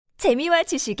재미와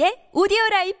지식의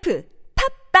오디오라이프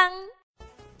팝빵.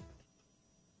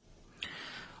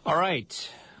 All right.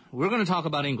 We're going to talk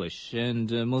about English,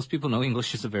 and most people know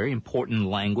English is a very important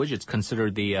language. It's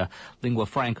considered the lingua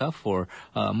franca for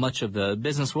much of the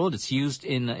business world. It's used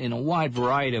in a wide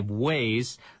variety of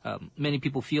ways. Many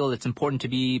people feel it's important to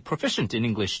be proficient in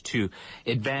English to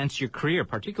advance your career,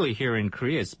 particularly here in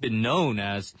Korea. It's been known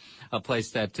as a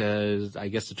place that, I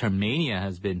guess the term mania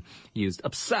has been used,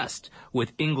 obsessed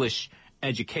with English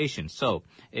education. So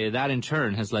that in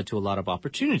turn has led to a lot of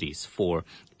opportunities for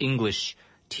English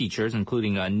teachers,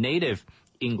 including native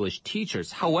English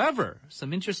teachers. However,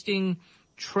 some interesting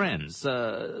trends.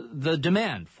 The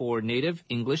demand for native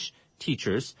English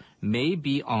teachers may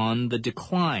be on the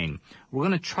decline. We're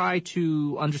going to try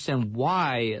to understand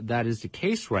why that is the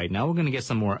case right now. We're going to get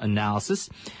some more analysis.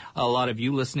 A lot of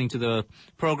you listening to the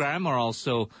program are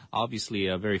also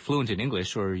obviously very fluent in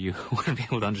English, or you wouldn't be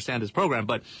able to understand this program,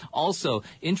 but also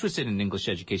interested in English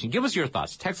education. Give us your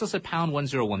thoughts. Text us at pound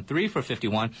 1013 for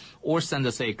 51, or send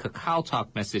us a Kakao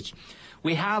Talk message.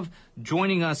 We have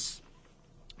joining us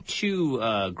two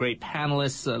great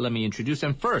panelists. Let me introduce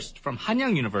them. First, from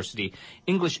Hanyang University,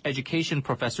 English Education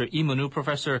Professor Lee Moon-woo.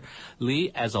 Professor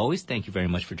Lee, as always, thank you very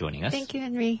much for joining us. Thank you,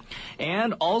 Henry.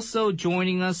 And also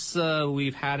joining us,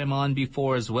 we've had him on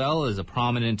before as well, as a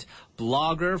prominent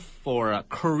blogger for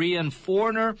Korean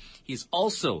Foreigner. He's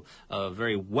also a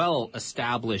very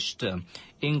well-established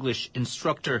English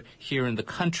instructor here in the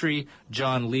country,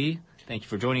 John Lee. Thank you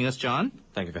for joining us, John.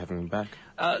 Thank you for having me back.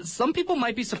 Some people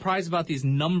might be surprised about these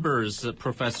numbers,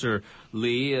 Professor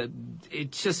Lee.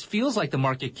 It just feels like the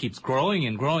market keeps growing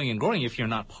and growing and growing if you're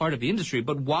not part of the industry.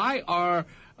 But why are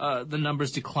the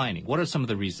numbers declining? What are some of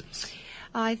the reasons?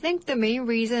 I think the main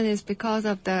reason is because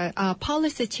of the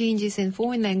policy changes in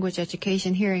foreign language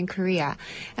education here in Korea.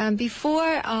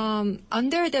 Before,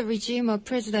 under the regime of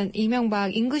President Lee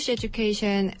Myung-bak, English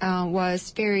education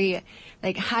was very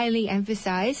highly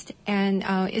emphasized, and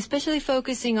especially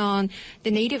focusing on the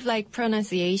native-like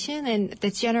pronunciation and the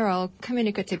general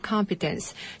communicative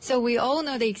competence. So we all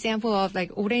know the example of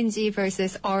orange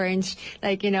versus orange,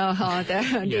 the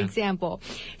example.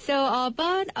 So,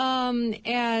 but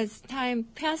as time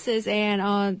passes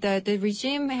and the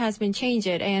regime has been changed,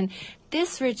 and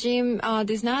this regime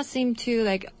does not seem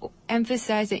to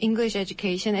emphasize the English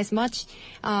education as much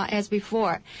as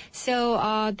before. So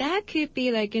that could be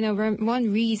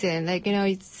one reason.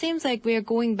 It seems like we are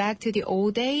going back to the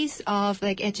old days of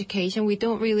education. We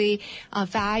don't really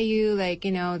value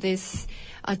this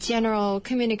general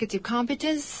communicative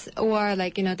competence or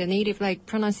the native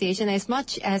pronunciation as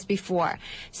much as before.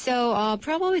 So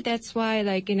probably that's why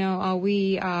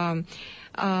we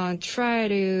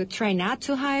try not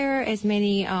to hire as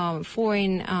many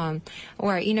foreign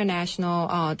or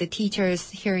international the teachers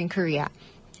here in Korea.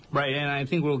 Right, and I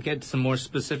think we'll get some more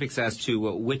specifics as to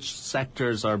which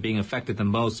sectors are being affected the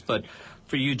most. But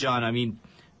for you, John, I mean,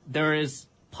 there is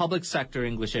public sector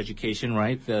English education,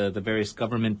 right? The various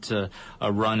government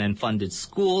run and funded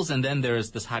schools, and then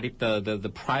there's this harip,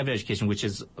 the private education, which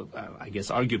is, I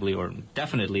guess, arguably or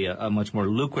definitely a much more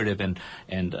lucrative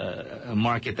and a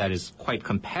market that is quite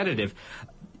competitive.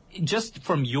 Just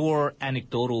from your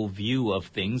anecdotal view of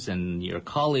things and your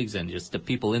colleagues and just the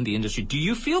people in the industry, do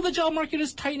you feel the job market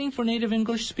is tightening for native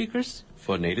English speakers?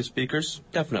 For native speakers,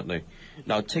 definitely.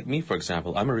 Now, take me, for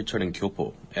example. I'm a returning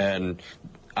kyopo, and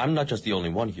I'm not just the only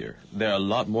one here. There are a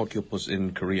lot more kyopos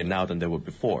in Korea now than there were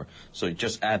before. So you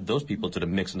just add those people to the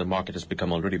mix, and the market has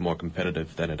become already more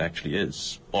competitive than it actually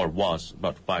is, or was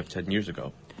about 5-10 years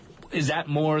ago. Is that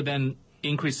more than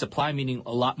increased supply, meaning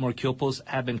a lot more kyopos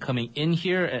have been coming in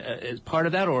here as part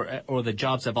of that, or the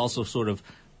jobs have also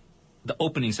the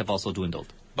openings have also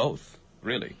dwindled? Both,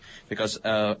 really. Because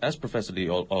as Professor Lee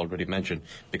already mentioned,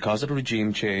 because of the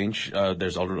regime change,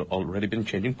 there's already been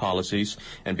changing policies,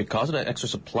 and because of the extra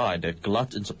supply, the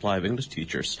glut in supply of English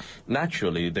teachers,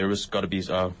 naturally there has got to be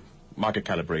market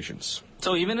calibrations.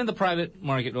 So even in the private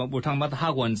market, we're talking about the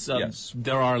hagwons, yes,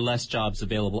 there are less jobs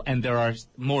available, and there are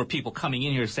more people coming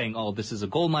in here saying, oh, this is a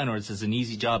gold mine, or this is an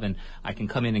easy job, and I can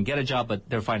come in and get a job, but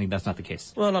they're finding that's not the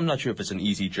case. Well, I'm not sure if it's an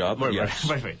easy job. But yes.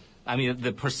 Right. I mean,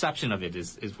 the perception of it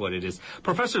is what it is.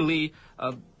 Professor Lee,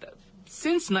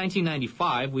 since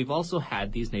 1995, we've also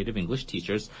had these native English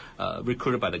teachers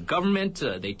recruited by the government.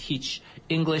 They teach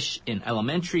English in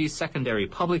elementary, secondary,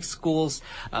 public schools.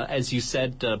 As you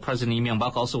said, President Lee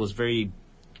Myung-bak also was very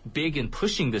big in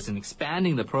pushing this and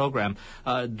expanding the program.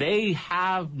 They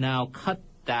have now cut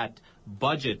that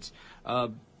budget.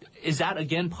 Is that,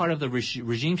 again, part of the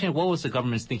regime change? What was the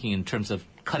government's thinking in terms of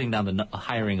cutting down the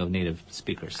hiring of native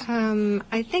speakers?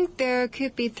 I think there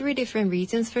could be three different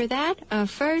reasons for that.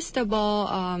 First of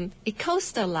all, it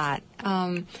costs a lot.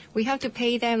 We have to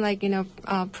pay them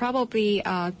probably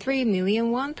 3 million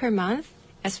won per month,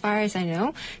 as far as I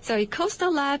know. So it costs a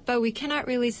lot, but we cannot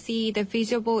really see the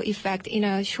visible effect in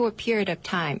a short period of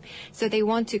time. So they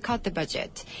want to cut the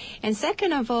budget. And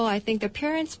second of all, I think the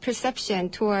parents' perception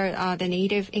toward the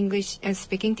native English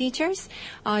speaking teachers,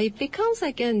 it becomes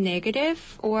like a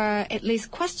negative or at least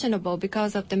questionable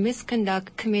because of the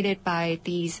misconduct committed by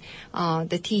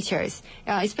the teachers,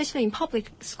 especially in public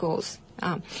schools.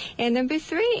 And number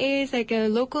three is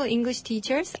local English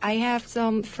teachers. I have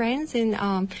some friends in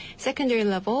secondary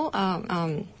level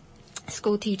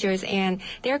school teachers, and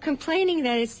they're complaining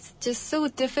that it's just so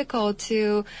difficult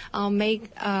to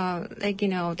make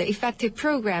the effective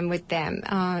program with them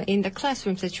in the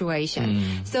classroom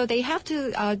situation. So they have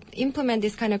to implement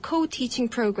this kind of co-teaching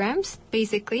programs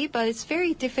basically, but it's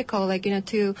very difficult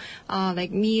to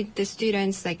meet the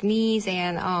students needs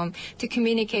and to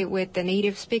communicate with the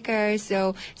native speakers.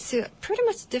 So pretty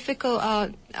much difficult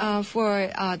for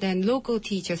the local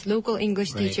teachers, local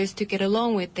English teachers to get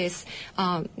along with this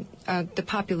the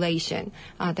population,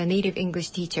 the native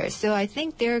English teachers. So I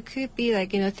think there could be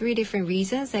three different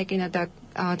reasons,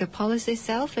 the policy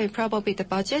itself, and probably the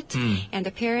budget, and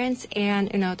the parents, and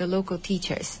the local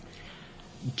teachers.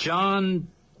 John,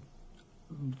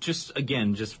 just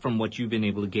from what you've been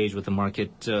able to gauge with the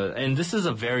market, and this is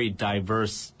a very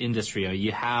diverse industry.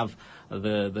 You have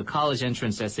the college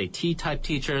entrance SAT type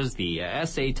teachers, the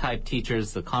essay type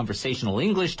teachers, the conversational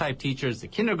English type teachers, the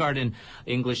kindergarten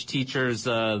English teachers,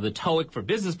 the TOEIC for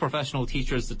business professional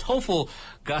teachers, the TOEFL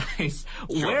guys.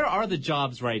 Sure. Where are the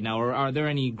jobs right now, or are there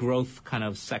any growth kind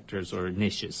of sectors or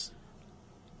niches?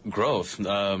 Growth.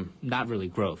 Not really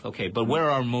growth. Okay, but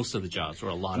where are most of the jobs, or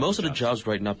a lot of the jobs? Most of the jobs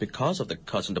right now, because of the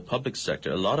cuts in the public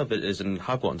sector, a lot of it is in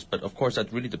hagwons. But of course,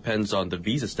 that really depends on the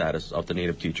visa status of the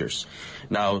native teachers.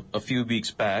 Now, a few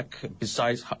weeks back,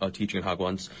 besides teaching in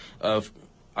hagwons,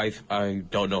 I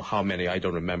don't know how many, I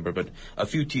don't remember, but a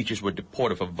few teachers were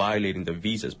deported for violating the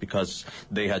visas because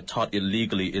they had taught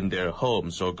illegally in their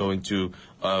homes or going to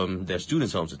their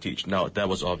students' homes to teach. Now, that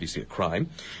was obviously a crime,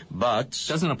 but...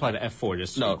 Doesn't apply to F4,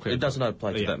 just no, clear. It does not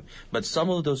apply to them. But some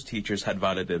of those teachers had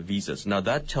violated their visas. Now,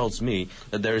 that tells me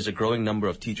that there is a growing number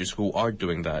of teachers who are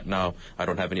doing that. Now, I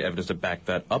don't have any evidence to back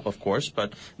that up, of course,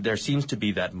 but there seems to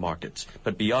be that market.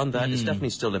 But beyond that, it's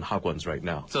definitely still in hagwons right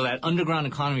now. So that underground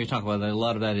economy you're talking about, a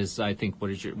lot of that is, I think,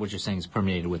 what you're saying is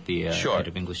permeated with the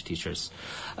native English teachers.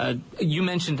 You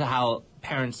mentioned how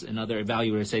parents and other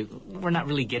evaluators say we're not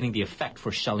really getting the effect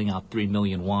for shelling out 3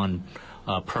 million won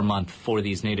per month for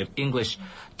these native English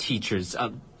teachers.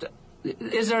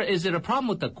 Is it a problem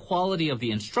with the quality of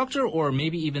the instructor, or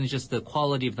maybe even just the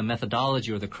quality of the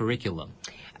methodology or the curriculum?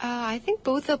 I think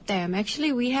both of them.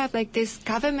 Actually, we have this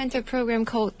governmental program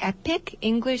called EPIC,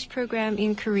 English program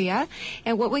in Korea.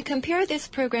 And what we compare this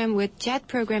program with JET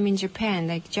program in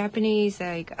Japan, Japanese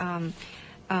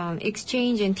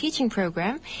exchange and teaching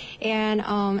program. And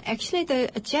actually, the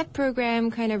JET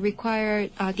program kind of required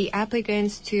the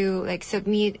applicants to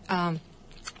submit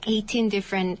 18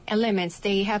 different elements.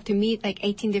 They have to meet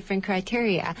 18 different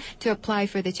criteria to apply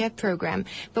for the JET program.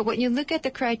 But when you look at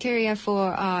the criteria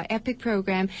for EPIC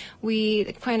program,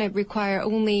 we kind of require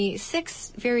only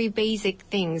 6 very basic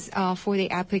things for the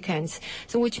applicants.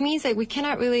 So which means that we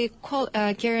cannot really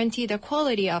guarantee the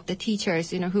quality of the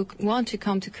teachers, who want to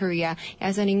come to Korea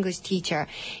as an English teacher.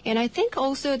 And I think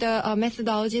also the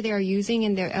methodology they are using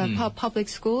in their public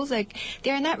schools,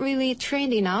 they are not really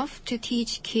trained enough to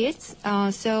teach kids.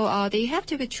 So they have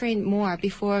to be trained more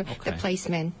before the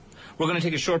placement. We're going to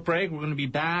take a short break. We're going to be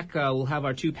back. We'll have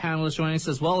our 2 panelists join us,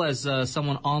 as well as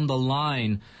someone on the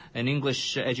line, an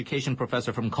English education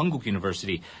professor from Konkuk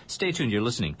University. Stay tuned. You're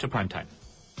listening to Primetime.